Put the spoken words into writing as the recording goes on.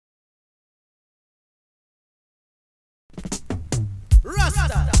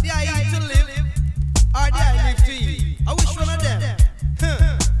They are eat to live, or they are live to eat. I wish one of them.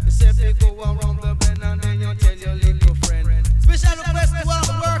 You say if you go around the bend and then you tell your little friend. Special request to all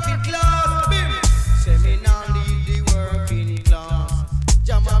the working class. Bim. Say me now leave the working class.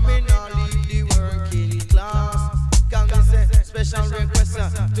 Jah-Man, me now leave the working class. Can me say special request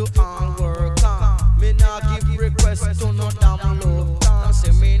to all workers. Me now give request to no damn low dance.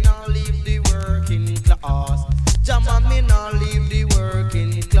 Say me now leave the working class. Jah-Man, me now leave the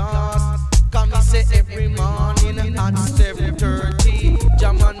working class. Can me say every morning at 7:30.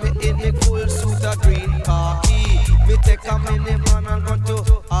 Jah-Man, me in the full suit of green khaki. Me take a minivan and go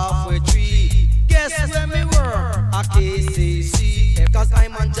to halfway tree. Guess where me work? A KCC. Cause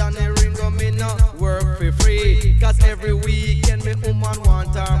I'm on Johnny Ringo, me no work for free. Cause every weekend me woman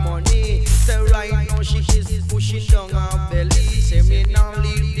want her money. So right now she is pushing down her belly. Say me now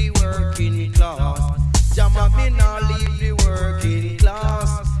leave the working class. Jah-Man, me now leave the working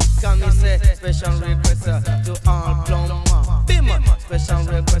class. Can me say special request to all plumber. Bim. Special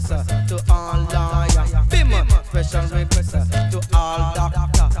request to all lawyer. Bim. Special request to all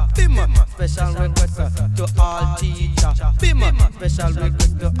doctor. Bim. Special request to all teacher. Bim. Special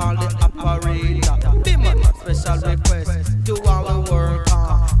request to all the operator. Bim. Special request to all the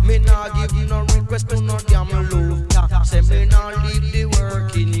worker. Me nah give no request to no damn looter. Say me nah leave the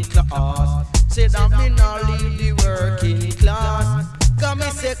working class. Say that me nah leave the working class. Cause me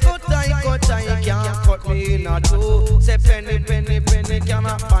say cut I can't cut me in a two. Say penny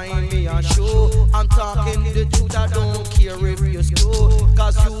cannot buy me a shoe. I'm talking the truth, I don't care if you steal.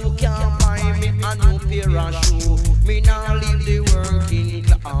 Cause you can't buy me a new pair of shoe. Me nah leave the working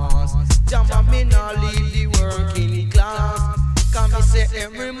class. Jah-Man, me nah leave the working class. Cause me say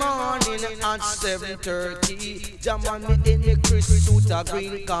every morning at 7:30. Jah-Man, me in the crisp suit of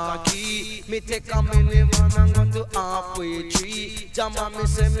green khaki. Me take a minivan and go to halfway tree. Jah-Man, me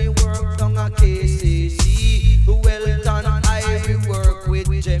say me work down a KCC. Well done, I will work with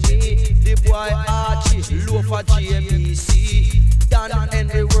Jimmy. The boy Archie, low for JBC. Dan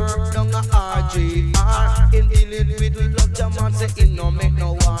and we work down a RJR. In dealing with love, Jah-Man say it no make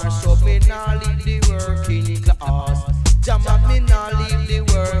no war. So me nah leave the working class. Jah-Man, me nah leave the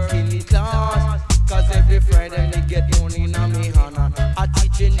working class. Cause every Friday me get money in me hand. I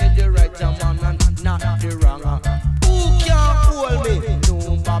teaching me the right Jah-Man and not the wrong. Who can't hold me?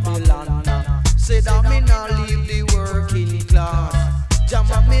 No Babylon. Say that me nah leave the working class.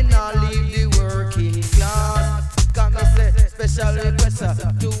 Jah-Man, me nah leave the working class. Cause me say special request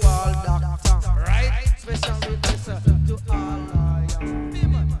to all doctors. Right? Special request to all lawyers.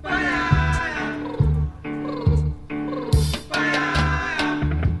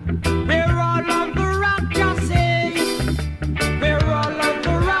 We're all on the rock, just say. We're all on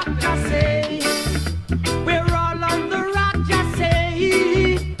the rock, just say. We're all on the rock, just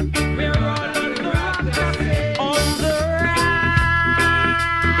say. We're all on the rock, just say. On the rock.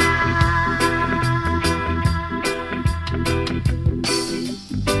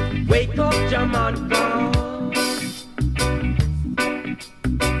 Wake up, Jah-Man-Can.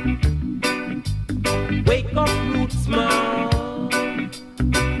 Wake up, roots man.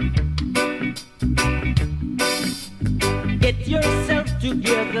 Get yourself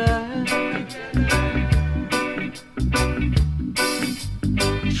together.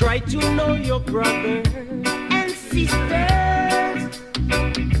 Try to know your brothers and sisters.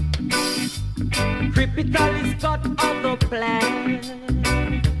 Cripitalis got other plans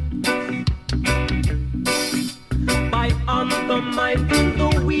by undermining the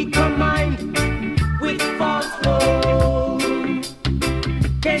weaker mind with false hope.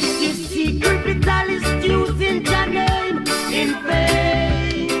 Can you see Cripitalis using your name in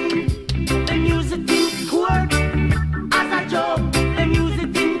vain? Them use it in court as a joke. Them use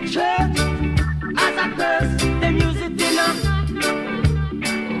it in church as a curse. Them use it in a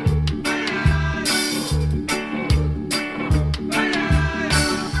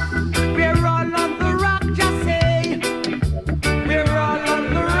we're all on the rock, just say. We're all on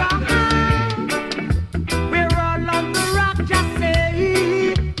the rock. We're all on the rock, just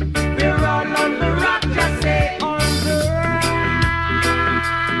say. We're all on the rock, just say. On the rock.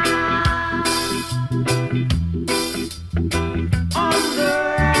 On the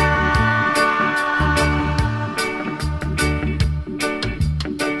rock.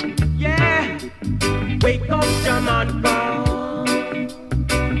 Yeah. Wake up, Jah-Man-Can.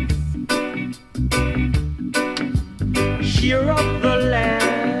 Cheer up the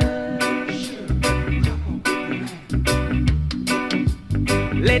land.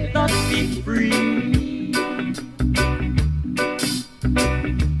 Let us be free.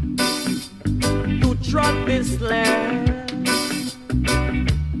 To trot this land.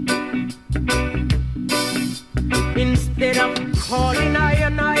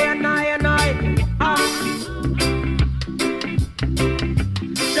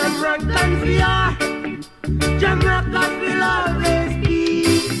 we are. Jamaica will always be.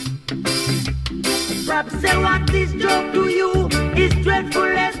 Perhaps say what is joke to you is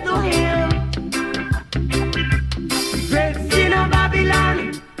dreadfulness to him. Great sin of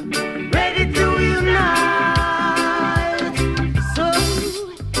Babylon, ready to unite. So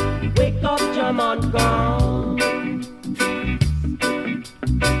wake up, Jah-Man-Can.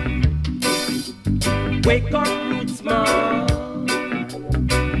 Wake up, roots man.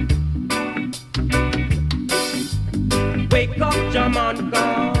 Wake up,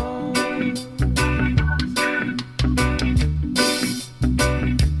 Jah-Man-Can.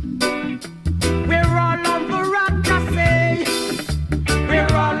 We're all on the rock, just say.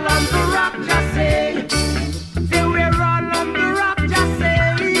 We're all on the rock, just say. Say we're all on the rock, just say.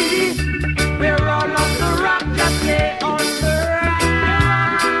 We're all on the rock, just say. On the rock.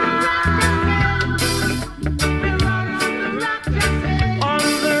 We're all on the rock, just say. On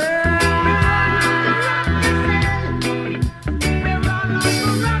the rock.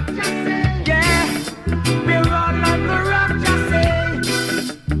 Yeah, we're all on the rock, just say.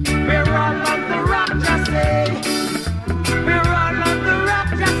 We're all on the rock, just say. We're all on the rock,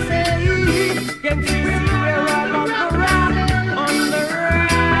 just say. Can you see we're all on the rock? On the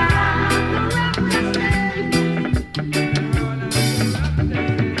rock, just say.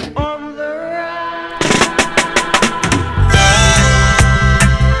 On the rock.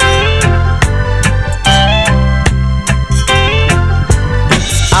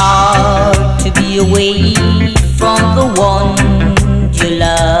 Hard to be away from the one you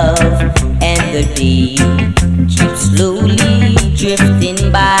love, and the day keeps slowly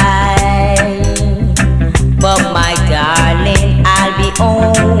drifting by. But my darling, I'll be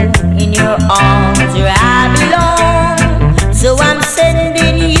home in your arms where I belong. So I'm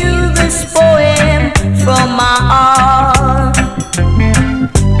sending you this poem from my heart.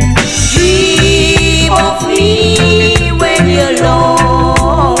 Dream of me when you're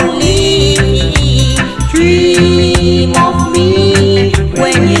lonely. Dream of me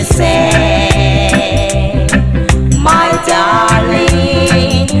when you're sad. My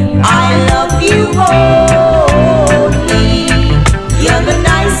darling, I love you only. You're the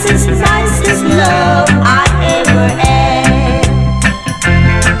nicest, nicest love I ever had.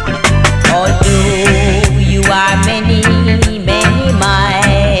 Although you are many, many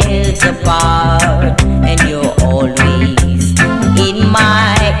miles apart, and you're always in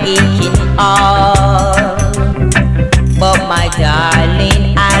my aching heart. But my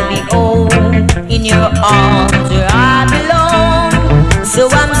darling, I'll be home in your arms where I belong. So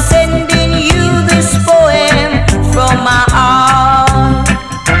I'm sending you this poem from my heart.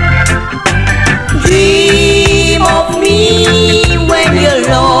 Dream of me when you're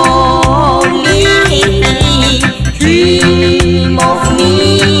lonely. Dream of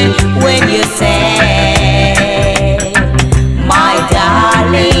me when you're sad. My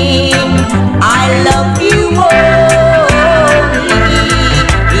darling, I love you only.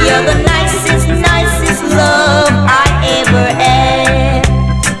 You're the nicest, nicest love I ever had.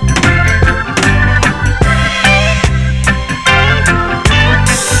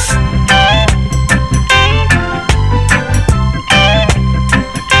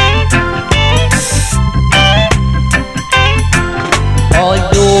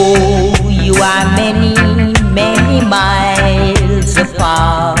 Although you are many, many miles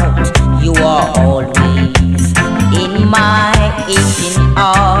apart, you are always in my aching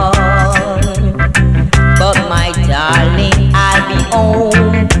heart. But my darling, I'll be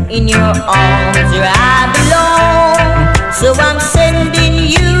home in your arms where I belong. So I'm sending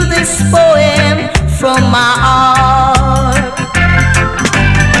you this poem from my heart.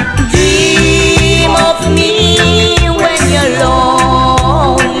 Dream of me when you're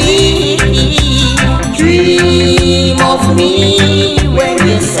lonely. Dream of me when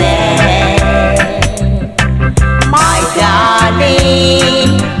you're sad. My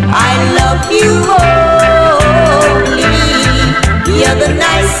darling, I love you only. You're the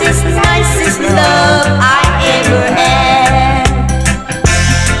nicest, nicest love I ever had.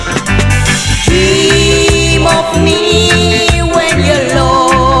 Dream of me when you're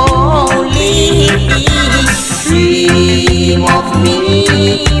lonely. Dream of me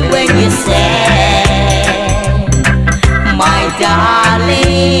when you're sad. My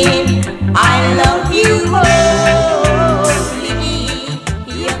darling, I love you only.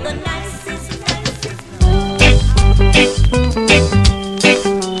 You're the nicest, nicest.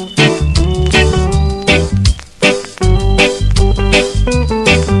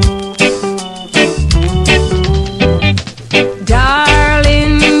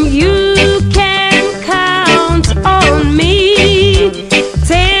 Darling, you can count on me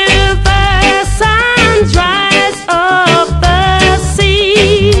till the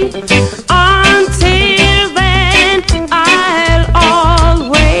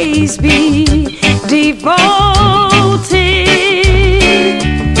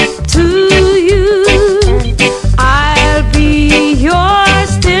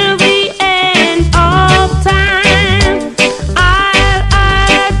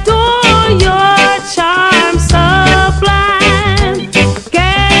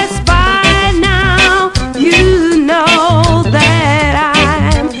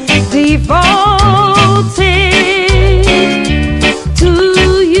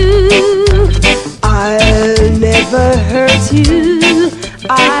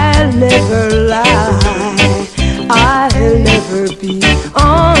never lie. I'll never be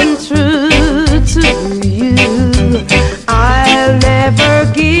untrue to you. I'll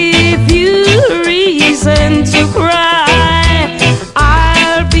never give you reason to cry.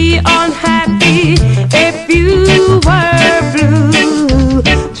 I'll be unhappy if you were blue.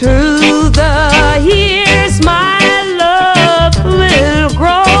 Through the years my love will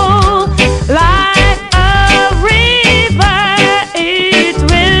grow like a river, it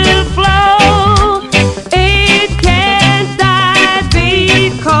will flow. It can't die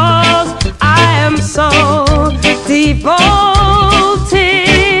because I am so devoted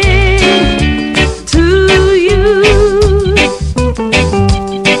to you.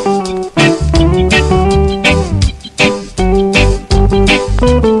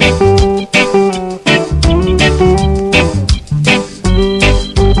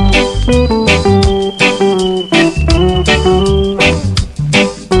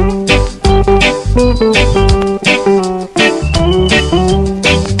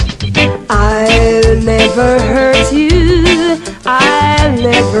 I'll never hurt you, I'll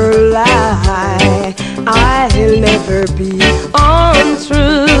never lie, I'll never be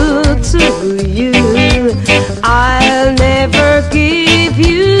untrue to you. I'll never give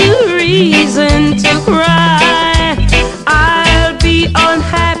you reason to cry. I'll be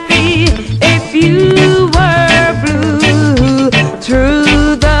unhappy if you were blue.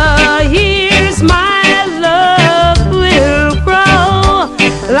 Through the years my love will grow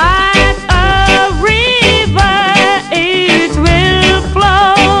like a river, it will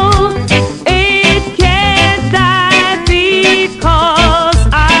flow. It can't die because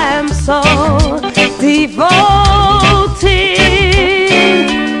I'm so devoted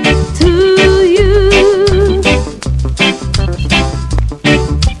to you.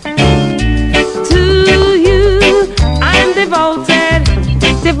 To you, I'm devoted,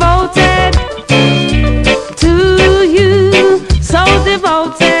 devoted to you. So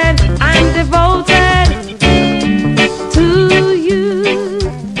devoted, I'm devoted to you.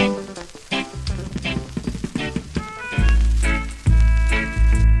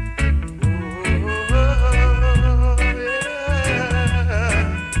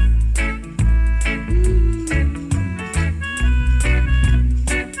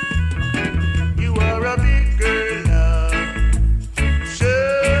 You are a big girl now,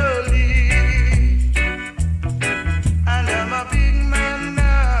 Shirley.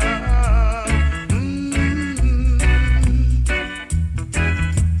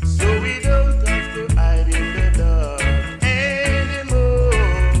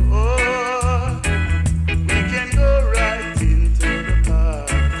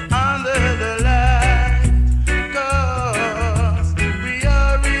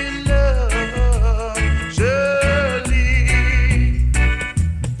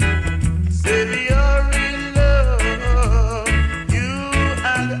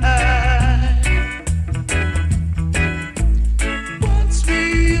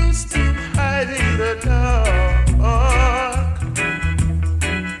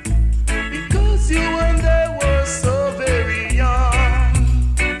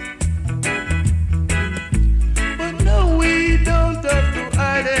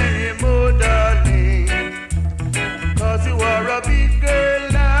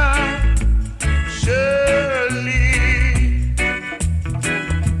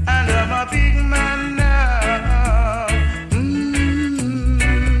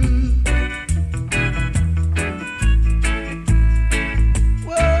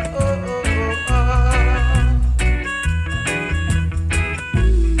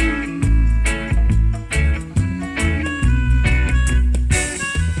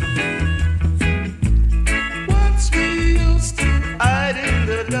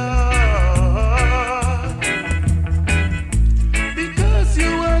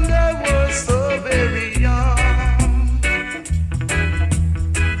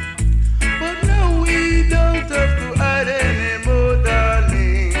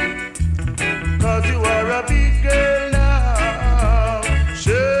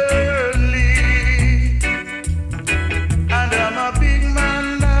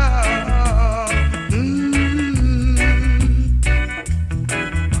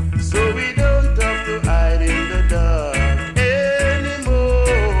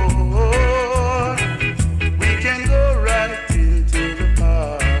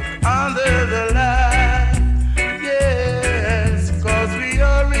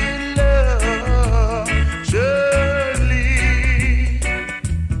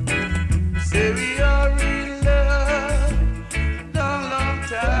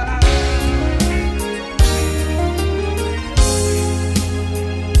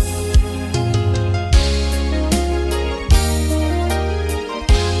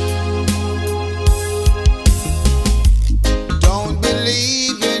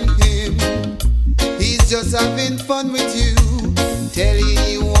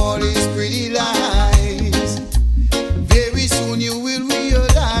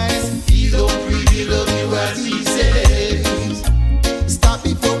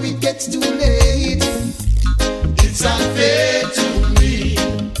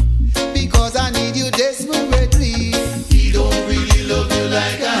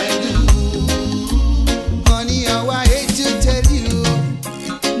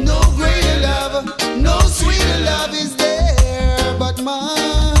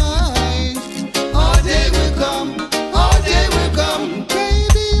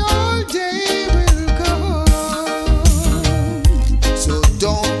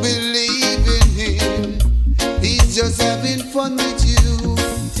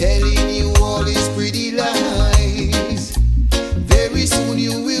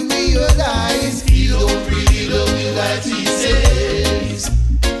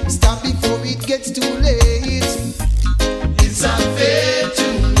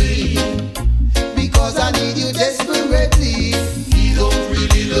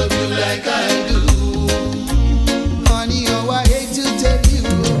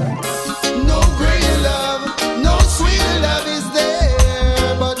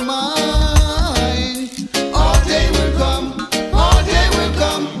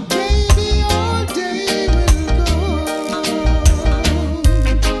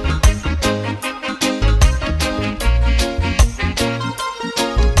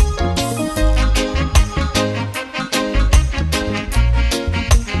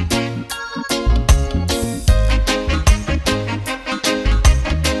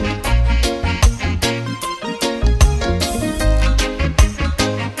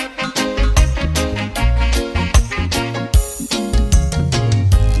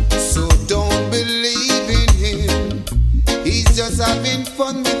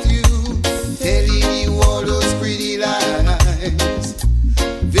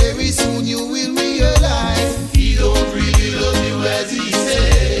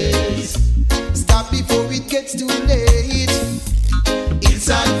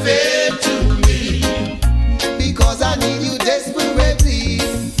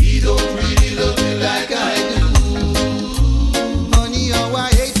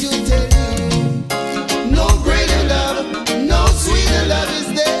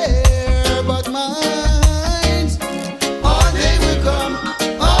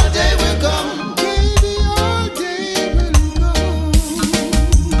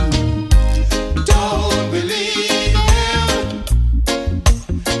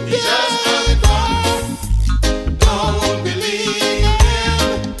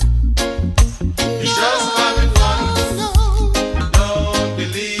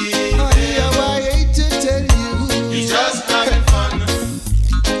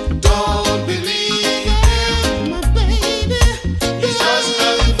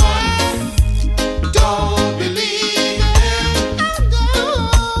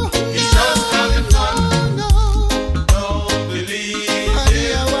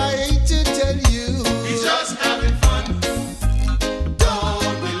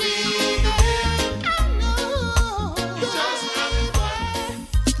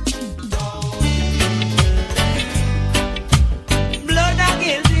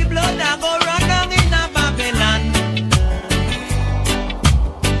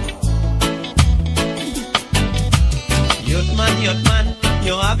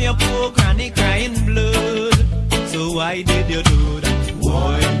 your poor granny crying blood. So why did you do that?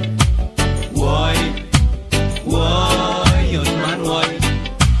 Why,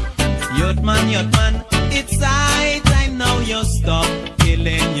 youth man, it's high time now you stop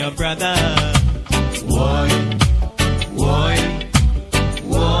killing your brother. Why,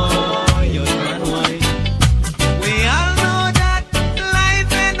 youth man, why? We all know that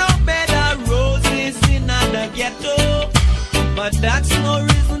life ain't no better roses in the ghetto, but that's no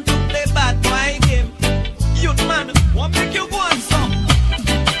reason to play bad boy game. Youth man, what make you go on some?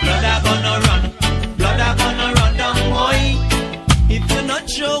 Blood are gonna run down, boy. If you're not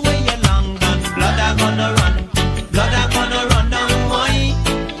sure where you're long gone, blood are gonna run down, boy.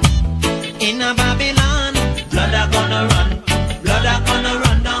 In a Babylon, blood are gonna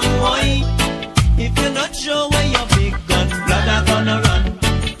run down, boy. If you're not sure where your big gun, blood are gonna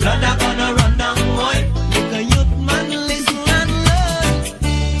run down, boy. Make a youth man listen and learn.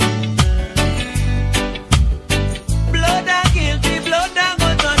 Blood are guilty, blood are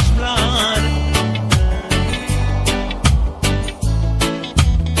gonna touch blood.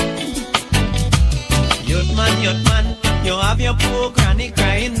 Youth man, you have your poor granny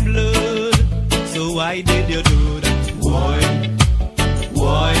crying blood. So why did you do that? Why,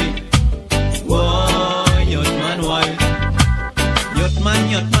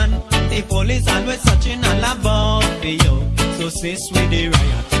 youth man, the police always searching all about for you. So sis with the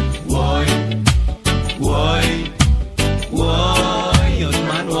riot. Why, youth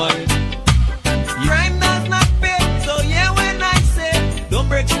man, why? Crime does not pay, so yeah when I say, don't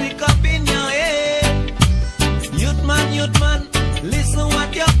break stick up in your head. Youth man, listen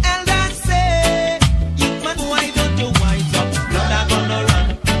what your elders say. Youth man, why don't you wise up? Blood are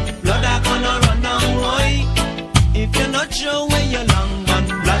gonna run down, boy. If you're not sure where you're long gone,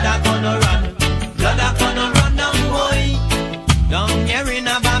 blood are gonna run down, boy. Down here in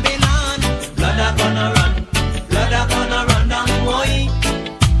a Babylon, blood are gonna run down, boy.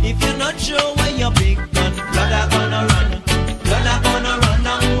 If you're not sure where your big gun, blood are gonna run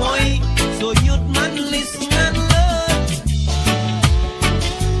down, boy. So youth man, listen and learn.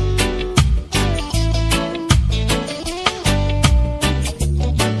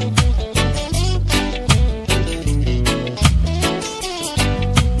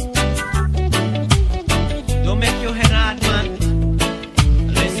 Don't make your head hard, man.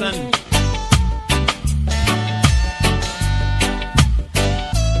 Listen.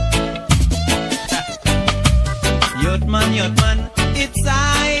 Youth man, it's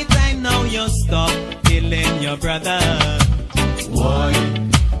high time now you stop killing your brother. Why,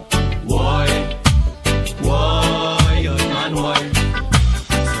 youth man, why?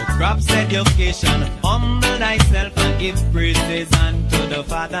 So crops education, humble thyself and give praises unto the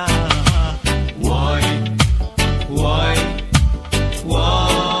Father. Why,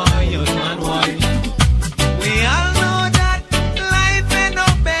 youth man, why? We all know that life ain't no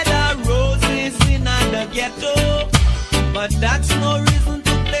better roses in the ghetto, but that's no reason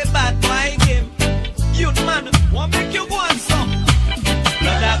to play bad boy game. Youth man, what make you go on some?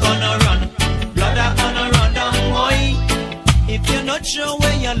 Blood are gonna run down, boy. If you're not sure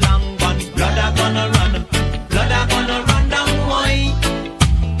where you're long gone, blood are gonna run down, boy.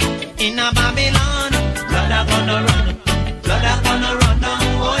 In a Babylon, blood are gonna run down,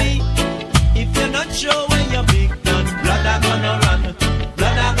 boy. If you're not sure where your big gun, blood are gonna run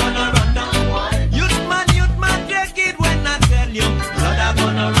down, boy. Youth man, take it when I tell you, blood are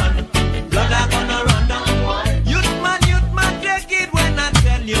gonna run down, boy. Youth man, take it when I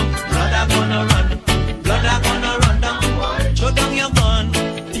tell you, blood are gonna run down, boy. Throw down your gun,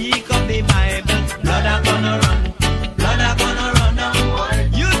 pick up the Bible, blood are gonna run down, boy.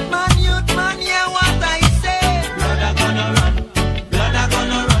 Youth man, yeah, what I say, blood are gonna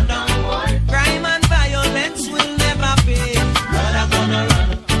run down, boy. Crime and violence will never pay, blood are gonna run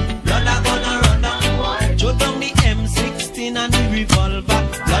down, boy. Throw down the M16 and the revolver,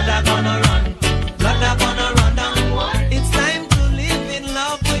 blood are gonna run down, boy. It's time to live in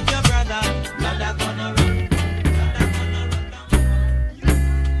love with your brother, blood are gonna run down.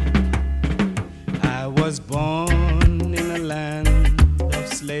 I was born in a land of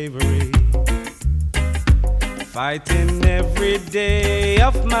slavery, fighting every day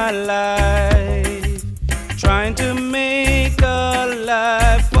of my life, trying to make a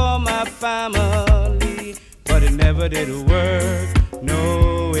life for my family, but it never did work.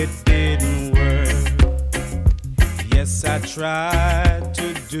 No, it didn't work. Yes, I tried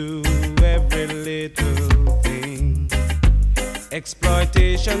to do every little thing.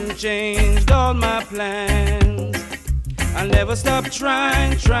 Exploitation changed all my plans. I'll never stop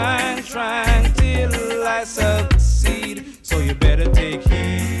trying till I succeed. So you better take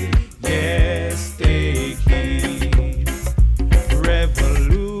heed.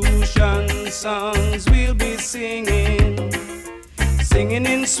 songs we'll be singing, singing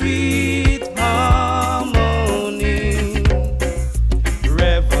in sweet harmony.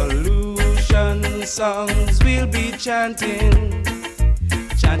 Revolution songs we'll be chanting,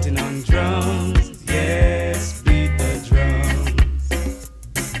 chanting on drums, yes, beat the drums.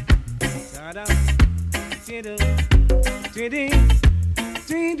 Ta-da, ti-dum, ti-dum,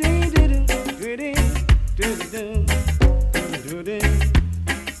 ti-dum, ti-dum, ti-dum, ti-dum, ti-dum.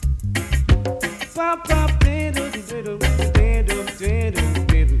 Pop, pop, ti-dum, ti-dum, ti-dum, ti-dum,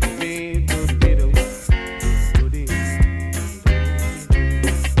 ti-dum, ti-dum, ti-dum.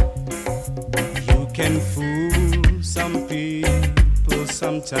 You can fool some people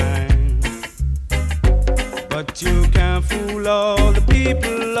sometimes, but you can't fool all the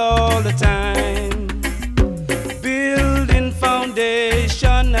people all the time. Building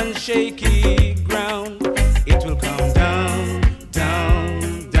foundation and shaky ground, it will come down,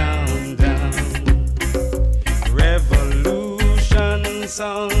 down, down, down. Revolution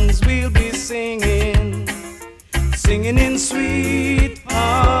songs we'll be singing, singing in sweet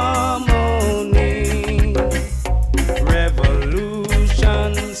harmony.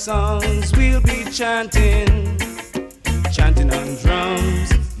 Revolution songs we'll be chanting, chanting on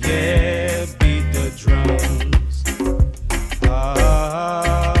drums, yeah, beat the drums.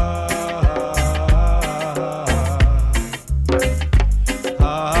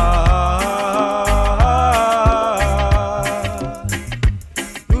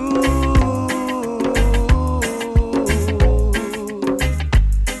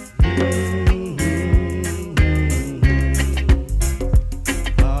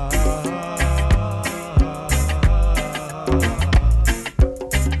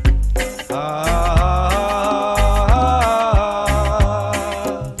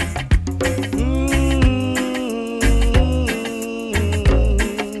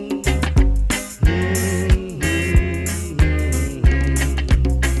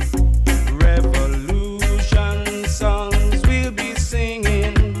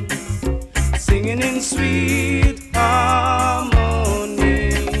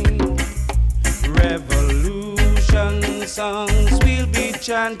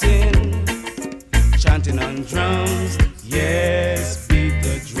 Chanting on drums, yes, beat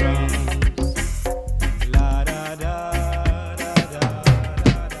the drums. La da da da da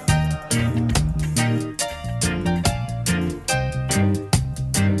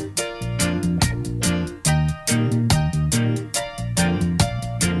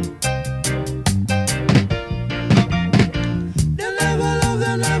They never love,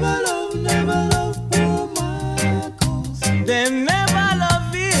 they never love, never love poor Marcos. They never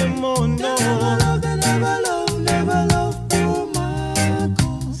love him, oh no. They never love poor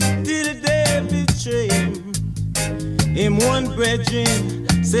Marcos. Till they betray him. Him one brethren,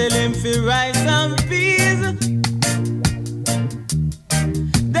 sell him for rice and peas.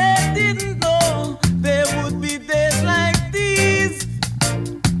 They didn't know there would be days like these.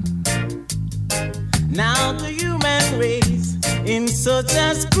 Now the human race in such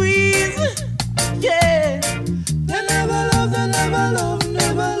a squeeze. Yeah. They never love, never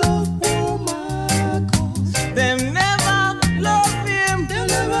love poor Marcos. Them never love him. They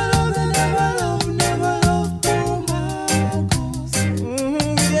never love, never love poor Marcos.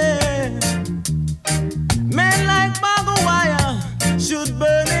 Yeah. Men like barbed wire should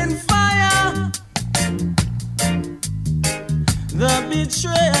burn in fire. The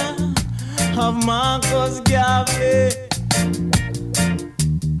betrayer of Marcos Garvey.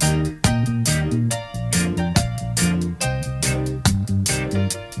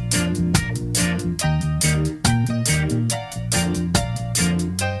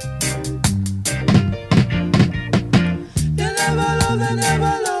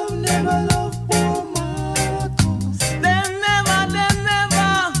 Never love poor Marcos. They never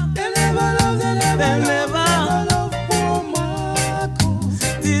love poor Marcos.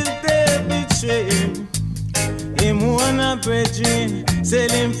 Till they betray him. Him wanna brethren, sell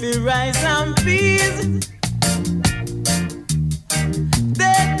him for rice and peas.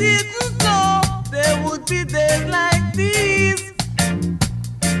 They didn't know there would be days like these.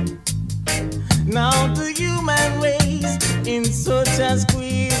 Now the human race in such a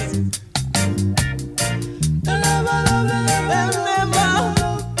squeeze. They never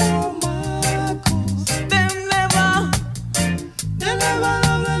love, poor Marcos. They never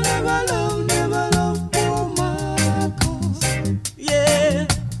love poor Marcos. Yeah.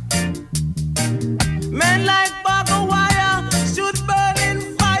 Men like barbed wire should burn in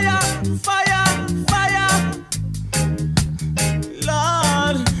fire, fire, fire.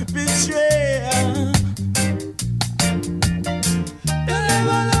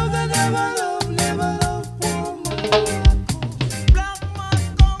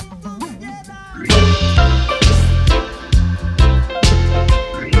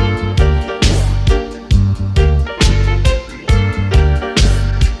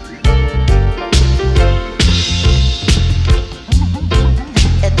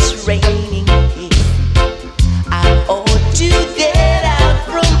 raining again. I ought to get out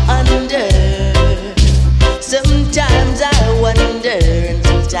from under. Sometimes I wonder, and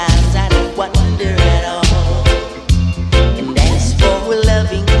sometimes I don't wonder at all. And as for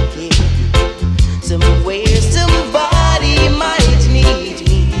loving again, somewhere somebody might need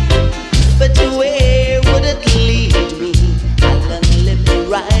me, but where would it lead me? I'll let me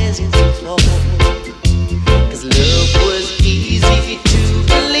rise and fall. 'Cause love was easy to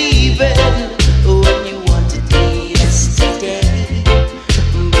believe in when you wanted me yesterday,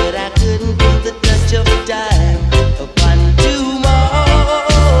 but I couldn't feel the touch of time upon tomorrow.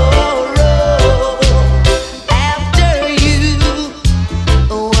 After you,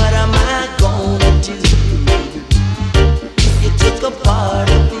 what am I gonna do? You took a part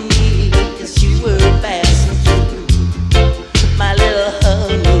of me, 'cause you were passing through, my little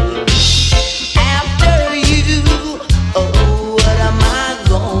honey. After you, oh, what am I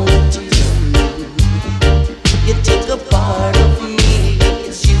gonna do? You took a part of me,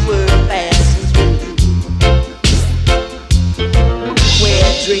 'cause you were passing through.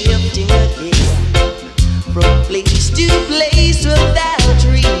 We're drifting again, from place to place without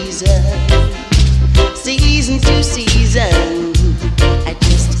reason, season to season. I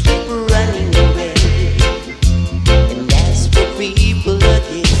just keep running away. And as for people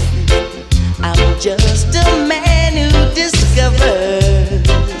again, I'm just a man who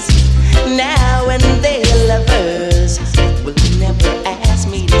discovers now and their lovers will never ask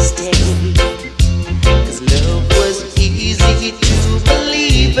me to stay. 'Cause love was easy to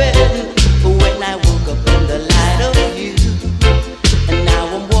believe in when I woke up in the light of you. And now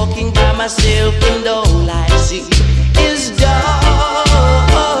I'm walking by myself and all I see is darkness.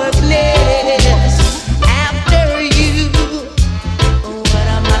 After you, what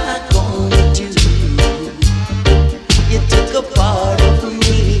am I gonna do? You took a part of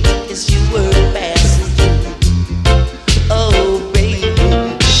me, 'cause you were passing through. Oh, baby.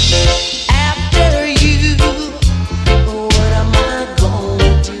 After you, what am I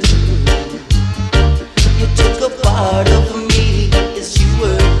gonna do? You took a part of me, 'cause you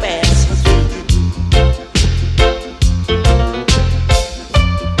were passing through.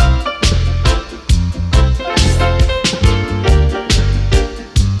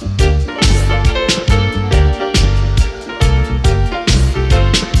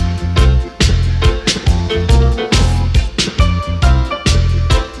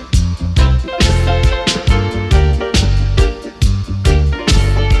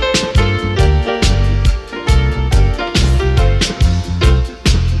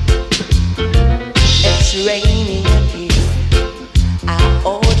 It's raining again. I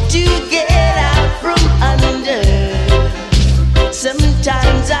ought to get out from under.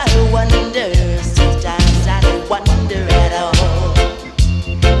 Sometimes I wonder, sometimes I don't wonder at all.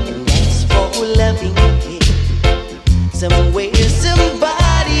 And as for loving again, somewhere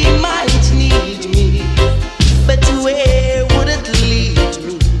somebody might need me, but where would it lead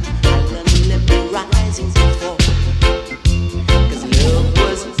me? I'll let me rise and fall. 'Cause love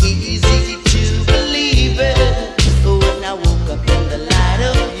was easy to believe in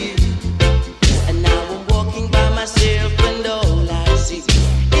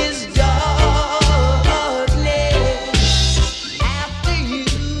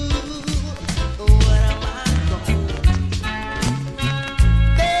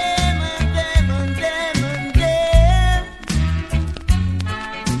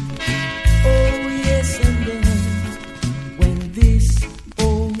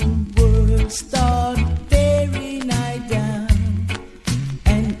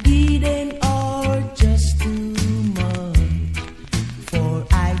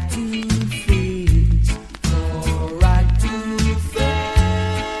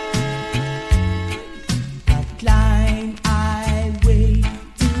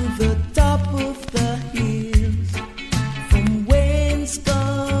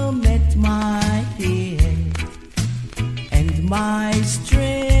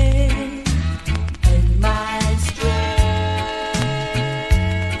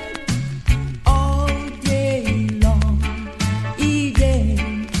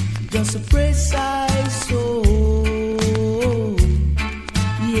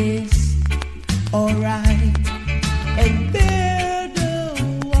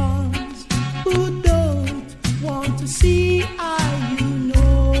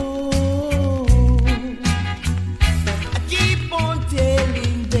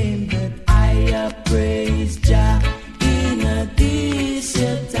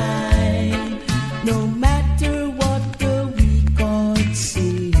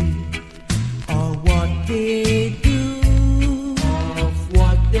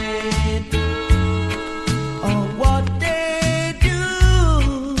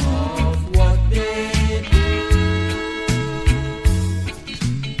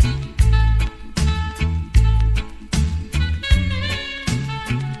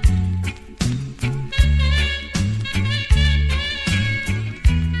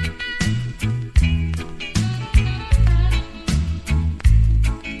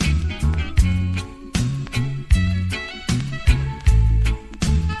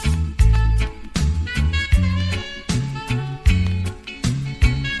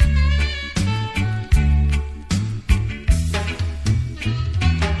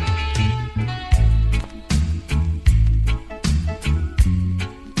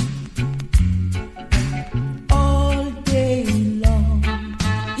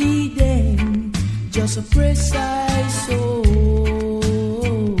just a precise soul.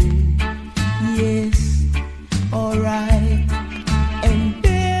 Yes, alright. And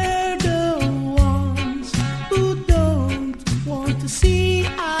they're the ones who don't want to see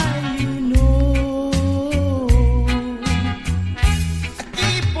I, you know. I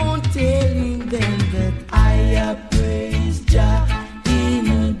keep on telling them that I praise Jah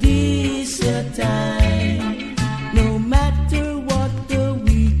in this time. No matter what the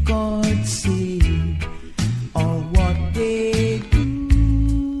weak God say or what they do,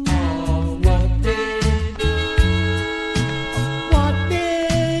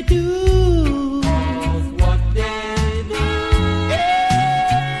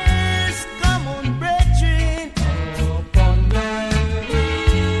 Yes, come on, brethren.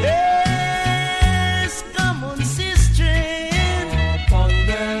 Yes, come on, sistren.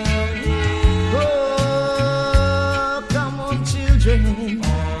 Oh, come on, children.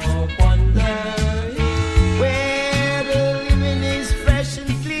 Where the living is fresh and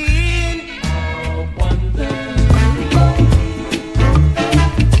clean.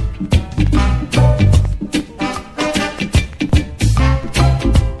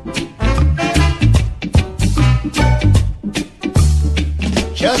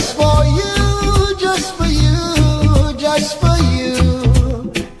 Just for you, just for you, just for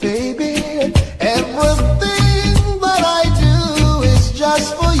you, baby. Everything that I do is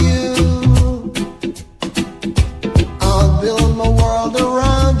just for you. I'll build my world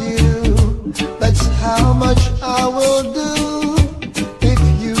around you. That's how much I will do. If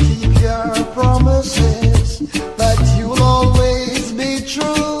you keep your promises, that you'll always be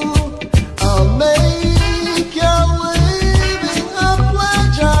true. I'll make your living a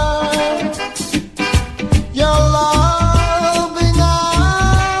pleasure. Your loving I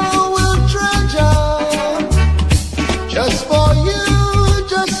will treasure. Just for you,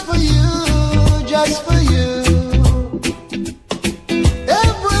 just for you, just for you.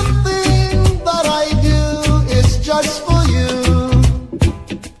 Everything that I do is just for you.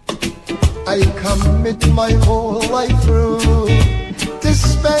 I commit my whole life through to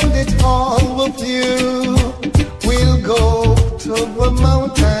spend it all with you. We'll go to the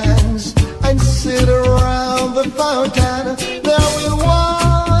mountains and sit around the fountain. There we'll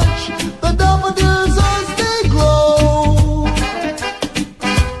watch the daffodils as they grow.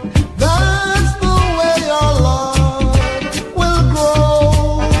 That's the way our love will grow.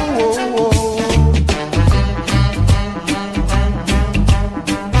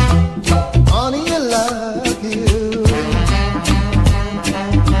 Honey, I love you.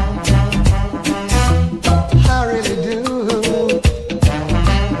 I really do.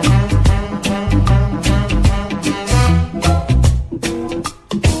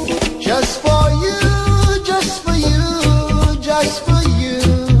 Just for you, just for you, just for you,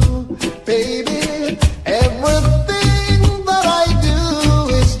 baby. Everything that I do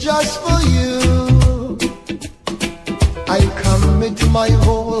is just for you. I commit my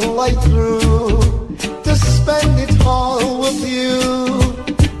whole life through to spend it all with you.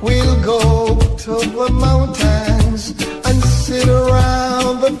 We'll go to the mountains and sit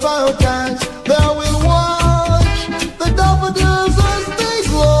around the fountains. There we'll watch the daffodils as they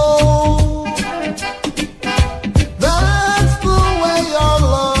glow. That's the way our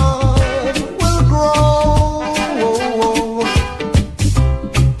love will grow.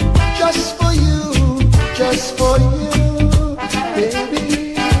 Just for you, just for you,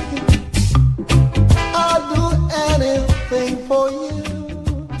 baby. I'll do anything for you.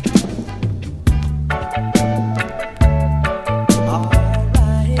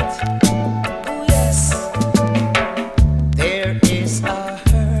 Alright, oh yes. There is a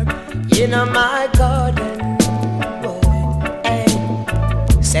herb in my garden, boy. Hey,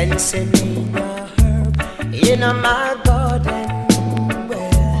 sensing a herb in my garden.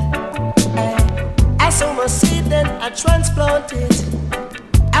 Well, hey, I sow my seed, then I transplant it.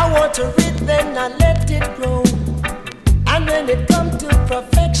 I water it, then I let it grow. And when it come to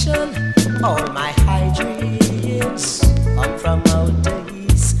perfection, all my hydrangeas come from out the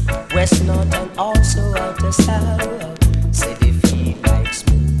east, west, north, and also out the south. Say they feel like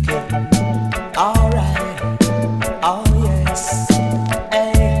smoking. Alright, oh yes.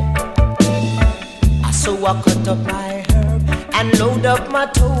 Hey, so I cut up my herb and load up my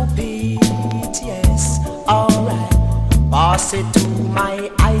toe beat. Yes, alright. Pass it to my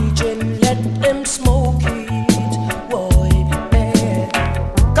hydrant, let them smoke it. Boy, yeah.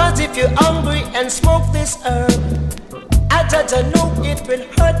 Cause if you're hungry and smoke this herb, I just know it will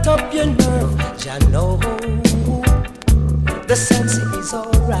hurt up your nerve. Jah know the sense is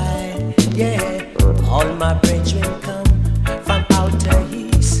alright, yeah. All my brethren come from outer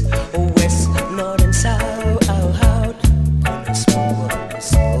east, west, north and south.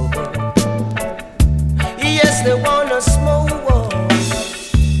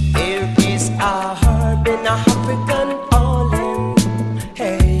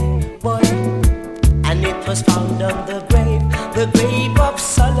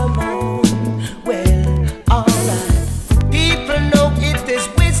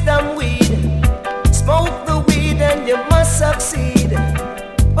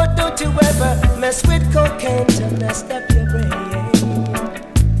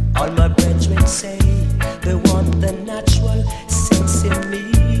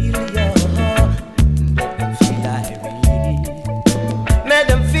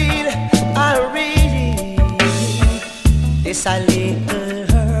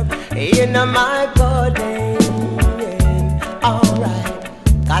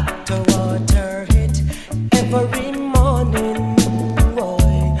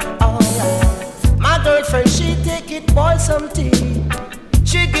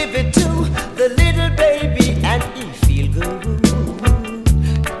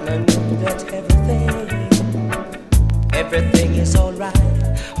 is alright.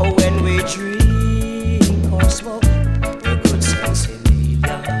 When we drink or smoke, we could sense in the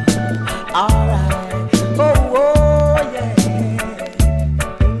alright. Oh yeah.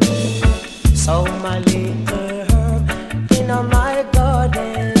 So my little herb in my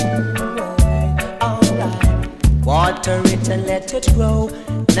garden, alright. Water it and let it grow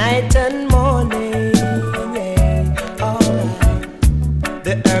night and morning. Yeah, alright.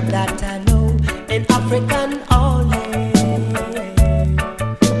 The herb that I know in African olive.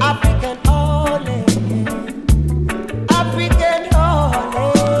 African olive. African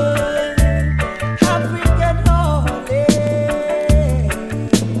olive. African olive.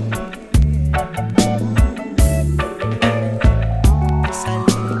 It's a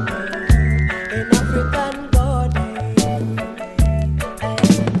little in African garden.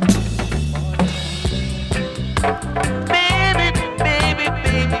 Baby, baby,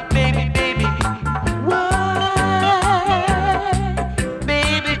 baby, baby, baby. Why?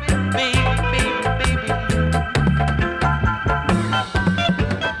 Baby, baby, baby, baby.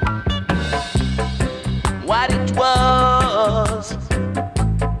 What it was,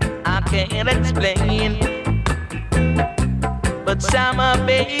 I can't explain. But summer,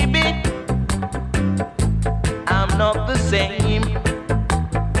 baby, I'm not the same.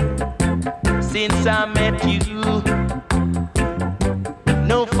 Since I met you,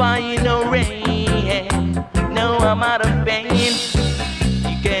 no fire, no rain, no I'm out of pain.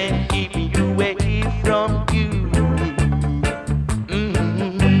 You can't keep me away from you.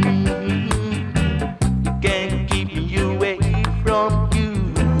 You can't keep me away from you.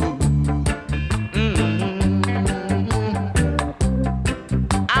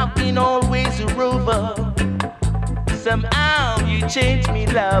 I've been always a rover. Somehow you changed me,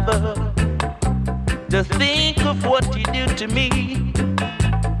 lover. Just think of what you do to me.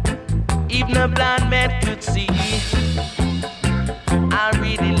 Even a blind man could see. I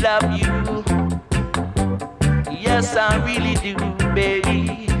really love you. Yes, I really do,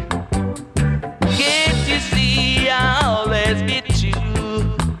 baby. Can't you see I'll always be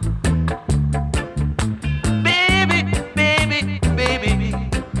true? Baby, baby, baby.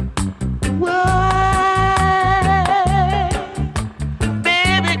 Why?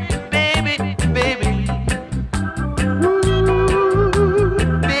 Baby, baby, baby.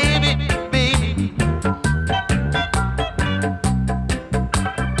 Baby, baby.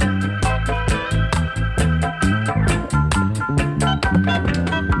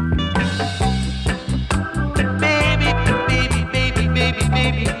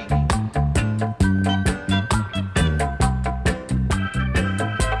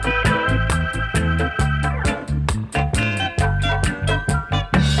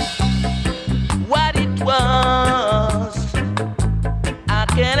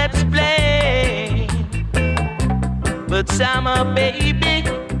 Summer, baby,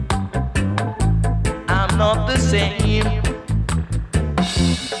 I'm not the same.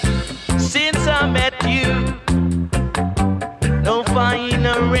 Since I met you, no fire,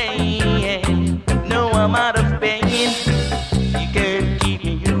 no rain, no I'm out of pain. You can't keep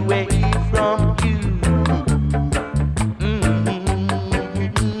me away from you.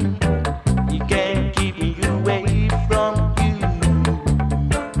 You can't keep me away from you.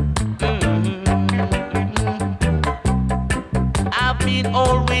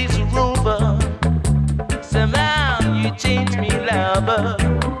 Always a rover. Somehow you change me, lover.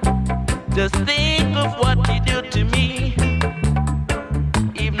 Just think of what you do to me.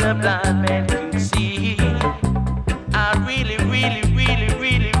 Even a blind man can see. I really, really, really,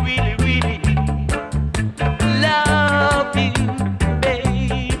 really, really, really love you,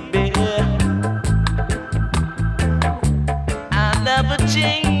 baby. I never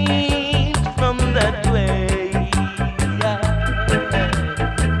changed from that way.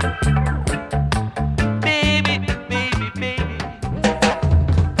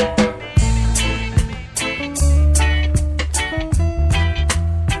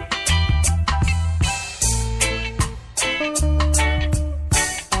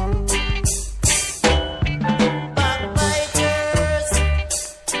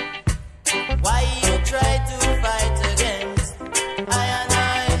 Why you try to fight against I and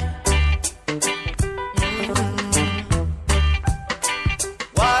I?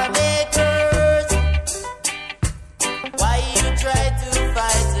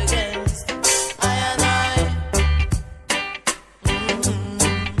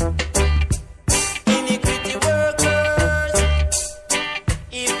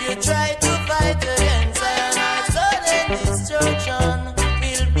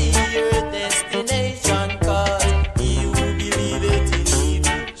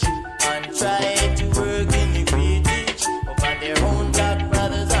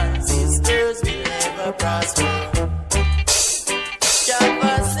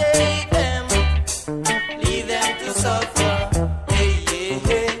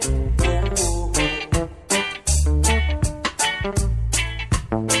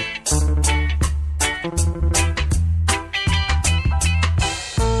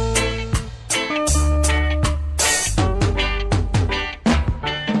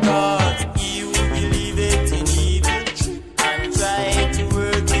 'cause he who believeth in evil and try to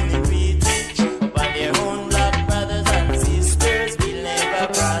work iniquity, but their own black brothers and sisters will never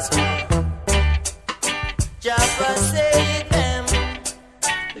prosper. Jah forsake them,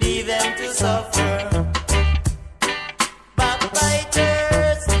 leave them to suffer.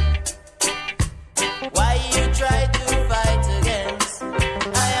 Backbiters, why you try to fight against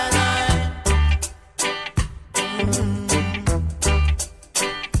I and I?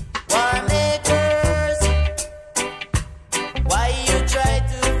 War makers, why you try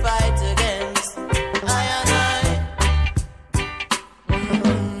to fight against I and I?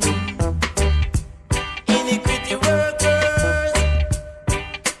 Iniquity workers,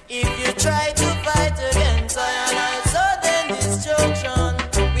 if you try to fight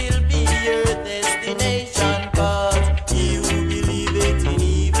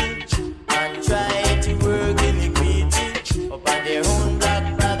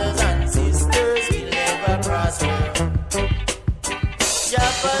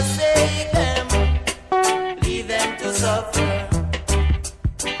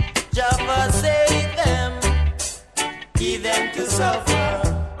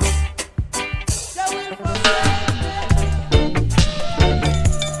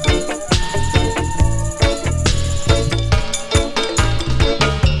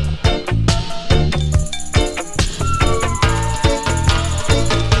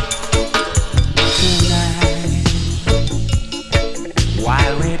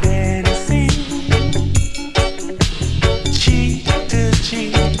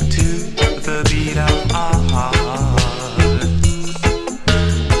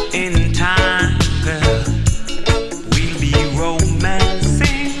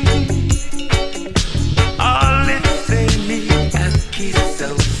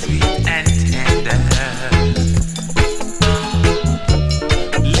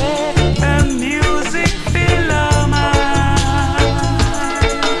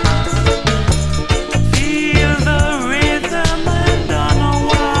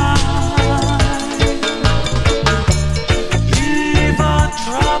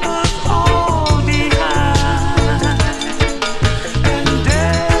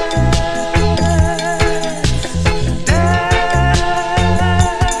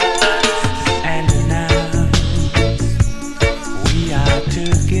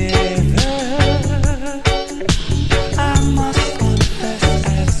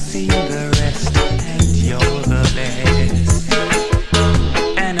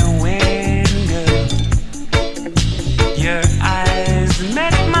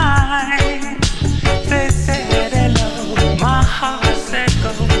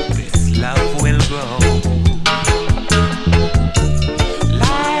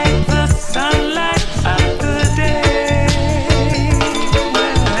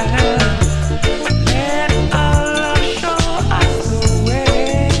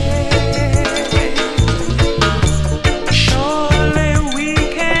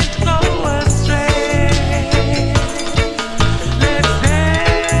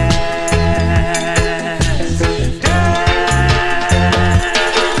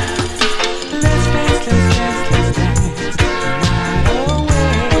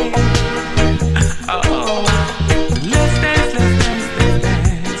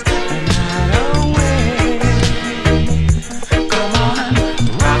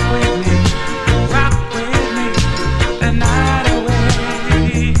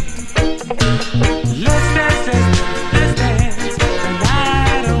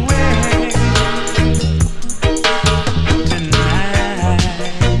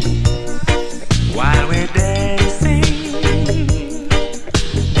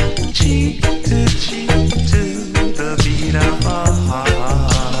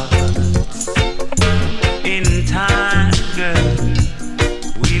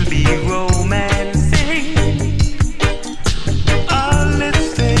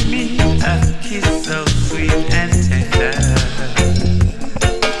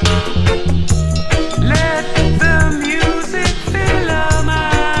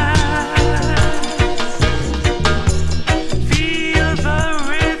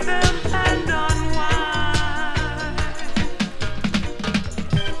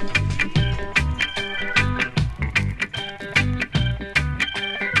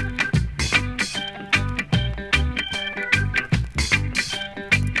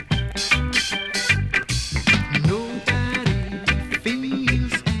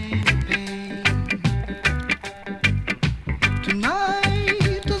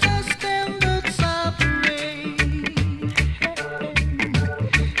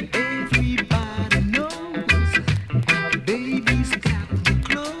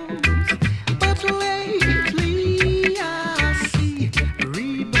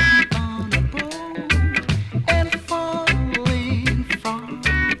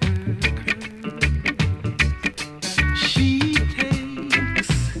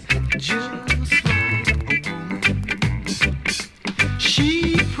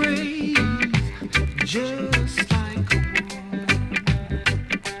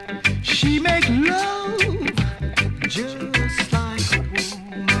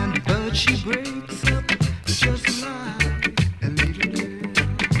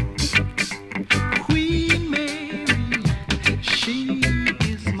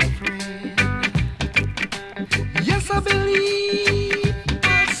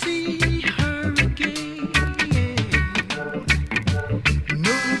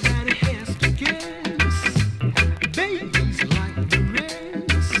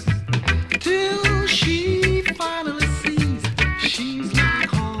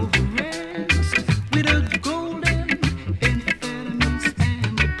all the rest with a golden amphetamines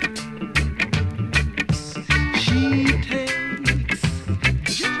and the pearls. She takes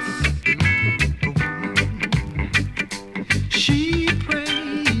just like a woman. She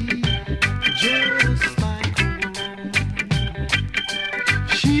prays just like a woman.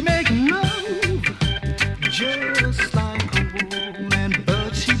 She make love just like a woman,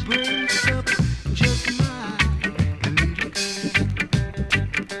 but she breaks up just like a little girl.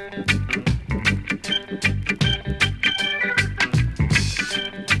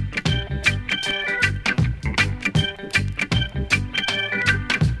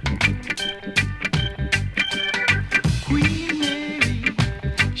 Queen Mary,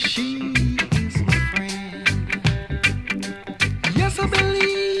 she is my friend. Yes, I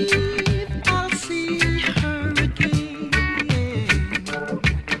believe I'll see her again.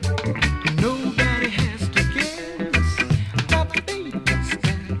 Nobody has to guess. My fate is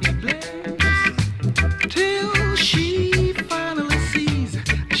gonna be blessed till she finally sees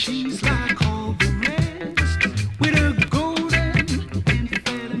she's like all the rest with her golden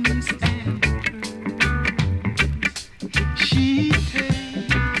amphetamines and pearls. She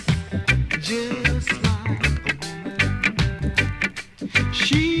tastes just like a woman.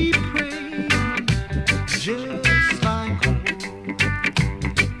 She prays just like a woman.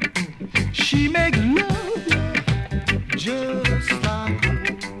 She make love just like a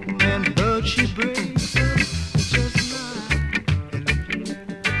woman, but she breaks up just like a little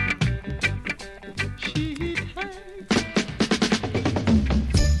girl. She takes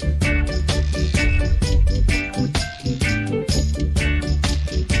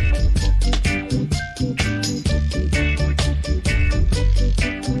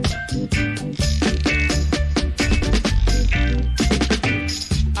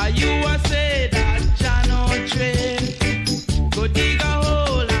Are you a say that Jah no trade? Go dig a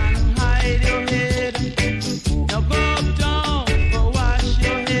hole and hide your head. Now go uptown, go wash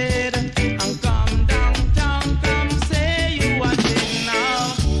your head, and come downtown, come say you watching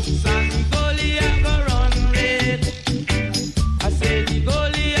now. Sandy Gully I go run red. I say the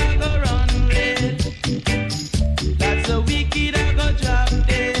gully I go run red. That's a wicked I go drop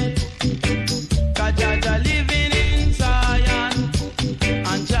dead. 'Cause Jah living in Zion.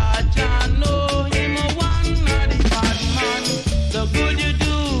 And Jah know him a one of the bad man. The good you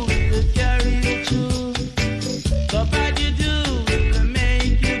do will carry you through. The bad you do will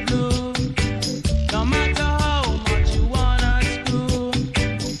make you blue. No matter how much you wanna screw.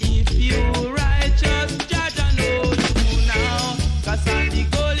 If you righteous, Jah know you now. 'Cause on the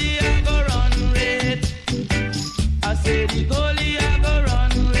gully I go run red. I say the gully I go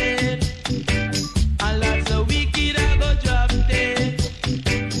run red. And lots of wicked I go drop dead.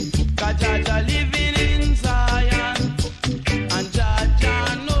 'Cause Jah living in Zion. And Jah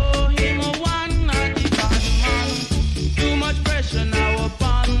know him a one of the bad man. Too much pressure now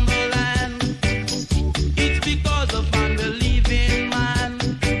upon the land. It's because of unbelieving man.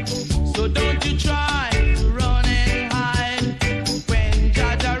 So don't you try to run and hide. When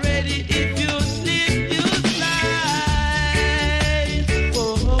Jah ready, if you slip, you slide.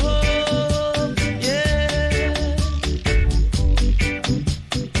 Oh, yeah.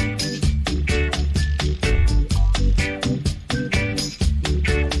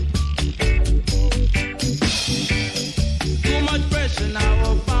 Too much pressure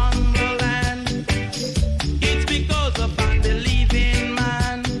now upon the land. It's because of unbelieving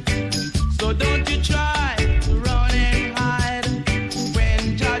man. So don't you try to run and hide.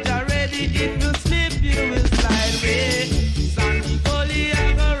 When Jah ready, if you slip, you will slide red. Sandy Gully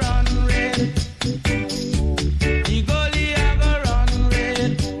I go run red. The gully I go run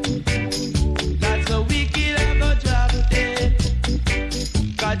red. That's a wicked I go drop dead.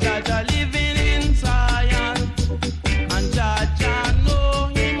 'Cause Jah living in Zion. And Jah know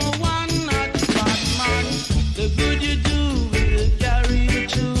him a one of the bad man. The good you do will carry you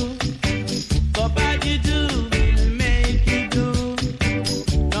through. The bad you do will make you blue.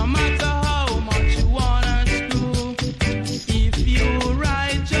 No matter how much you wanna screw. If you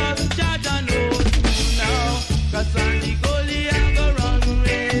righteous, Jah know you now. 'Cause on the gully I go run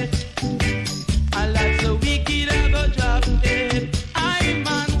red. And lots of wicked I go drop dead. I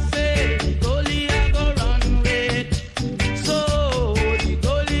man say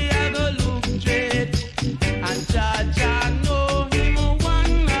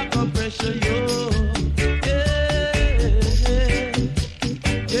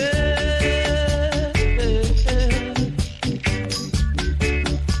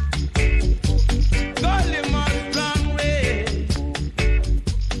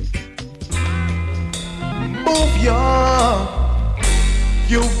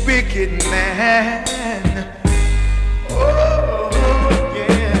you wicked man. Oh,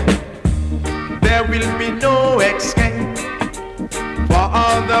 yeah. There will be no escape for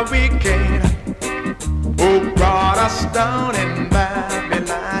all the wicked who brought us down in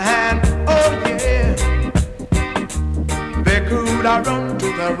Babylon. Oh, yeah. They could have run to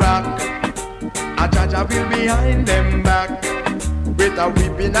the rock. A Jah will behind them back with a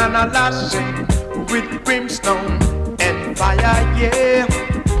whipping and a lashing, with brimstone and fire, yeah.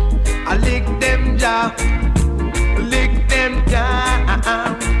 I lick them down, lick them down,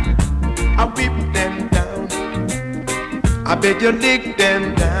 I whip them down. I bet you lick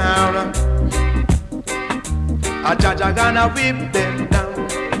them down. A Jah gonna whip them down.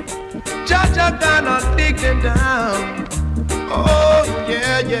 Jah gonna lick them down. Oh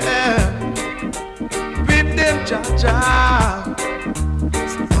yeah, yeah. Whip them, Jah.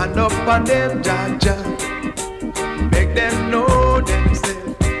 Stand up on them, Jah. Make them know themselves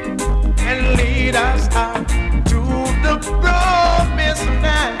and lead us out to the promised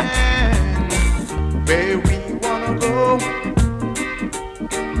land where we wanna go.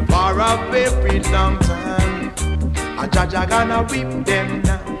 Far away with long time. A Jah gonna whip them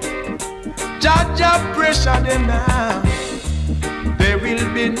now. Jah pressure them now. There will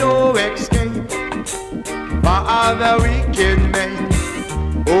be no escape for all the wicked men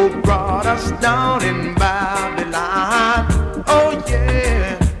who brought us down in Babylon. Oh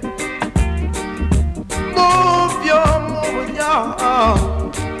yeah. Move your.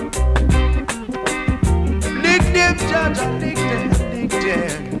 Lick them, Jah, lick them.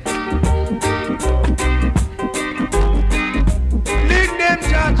 Lick them,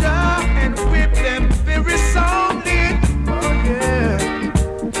 Jah, and whip them very soundly. Oh yeah.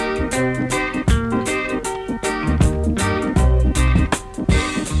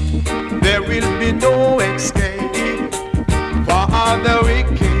 There will be no escape for all the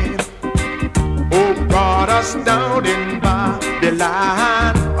wicked who brought us down in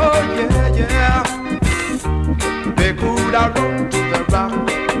Babylon. Oh yeah, yeah. They could have run to the rock.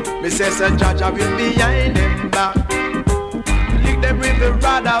 Me says Jah will behind them back. Lick them with the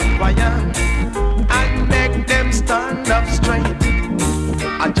rod of fire and make them stand up straight.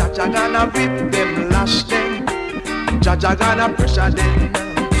 A Jah gonna whip them, lash them. Jah gonna pressure them now.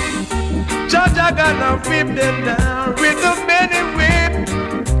 Jah gonna whip them down with the many whip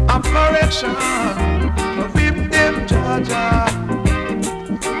of correction. Whip them, Jah.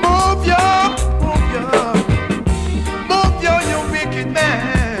 Move your, you wicked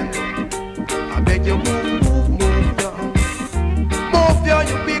man. I beg you, move your,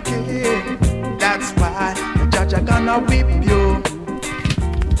 you wicked. That's why Jah gonna whip you.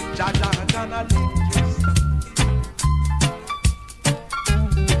 Jah gonna lick you.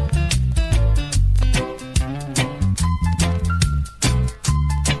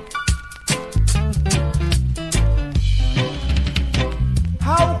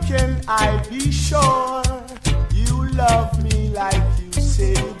 I be sure you love me like you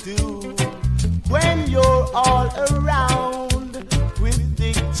say you do when you're all around with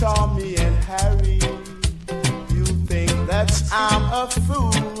Dick, Tommy and Harry. You think that I'm a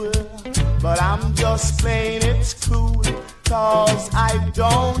fool, but I'm just playing it cool, 'cause I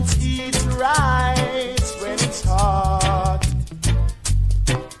don't eat rice when it's hot.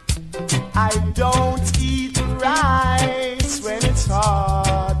 I don't eat rice when it's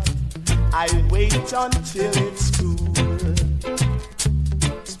hot. I wait until it's cool.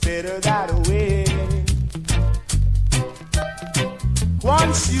 It's better that way.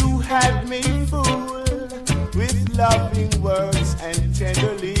 Once you had me fooled with loving words and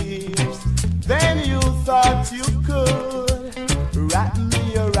tender leaves, then you thought you could wrap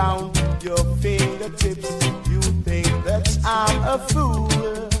me around your fingertips. You think that I'm a fool,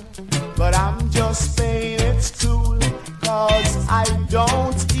 but I'm just playing it cool, 'cause I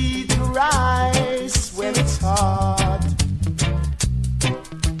don't eat rice when it's hot.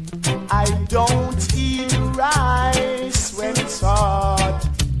 I don't eat rice when it's hot.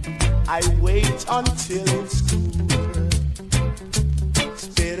 I wait until it's cool. It's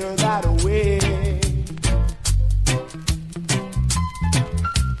better that way.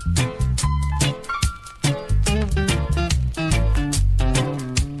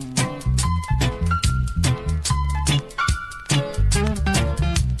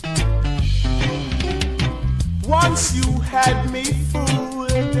 Once you had me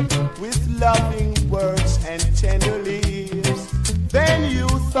fooled with loving words and tender leaves, then you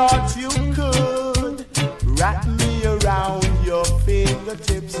thought you could wrap me around your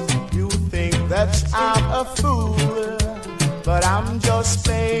fingertips. You think that I'm a fool, but I'm just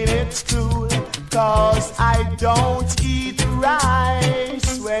playing it cool, 'cause I don't eat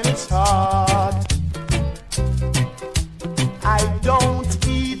rice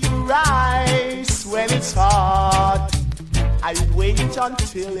wait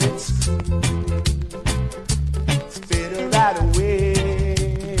until it's spit her right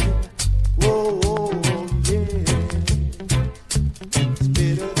away. Whoa, whoa, yeah.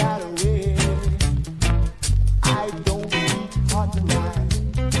 Spit her right away. I don't eat hot rice.